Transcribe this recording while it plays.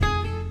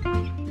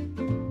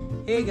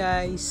Hey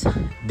guys,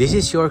 this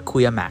is your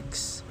Kuya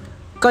Max.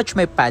 Catch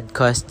my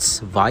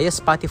podcasts via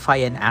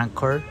Spotify and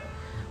Anchor.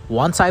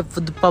 Once I've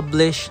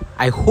published,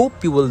 I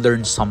hope you will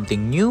learn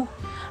something new.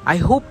 I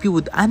hope you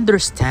would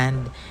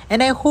understand, and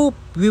I hope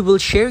we will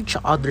share each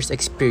other's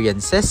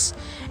experiences,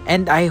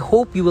 and I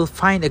hope you will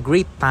find a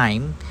great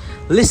time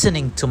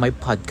listening to my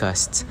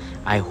podcasts.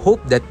 I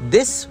hope that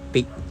this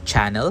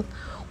channel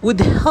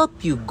would help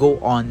you go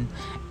on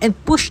and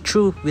push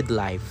through with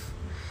life.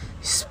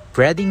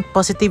 Spreading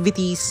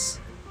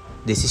positivities.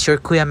 This is your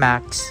Kuya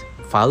Max.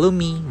 Follow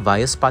me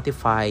via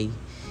Spotify.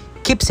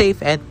 Keep safe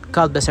and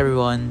God bless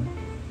everyone.